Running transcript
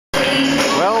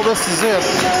Well, this is it,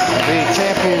 the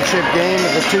championship game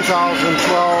of the 2012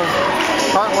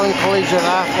 Heartland Collegiate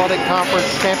Athletic Conference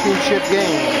Championship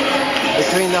game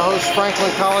between the host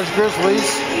Franklin College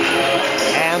Grizzlies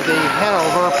and the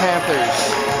Hanover Panthers.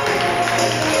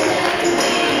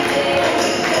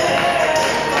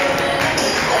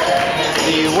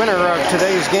 The winner of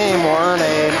today's game will earn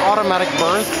an automatic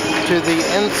berth to the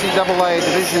NCAA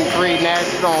Division III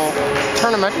National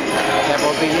Tournament that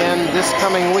will begin this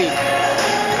coming week.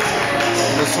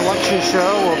 The selection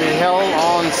show will be held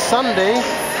on Sunday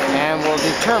and will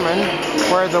determine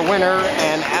where the winner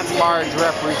and at-large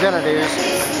representatives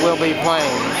will be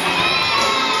playing.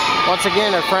 Once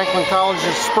again at Franklin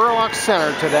College's Spurlock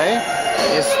Center today,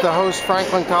 it's the host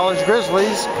Franklin College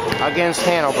Grizzlies against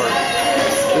Hanover.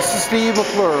 This is Steve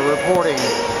McClure reporting.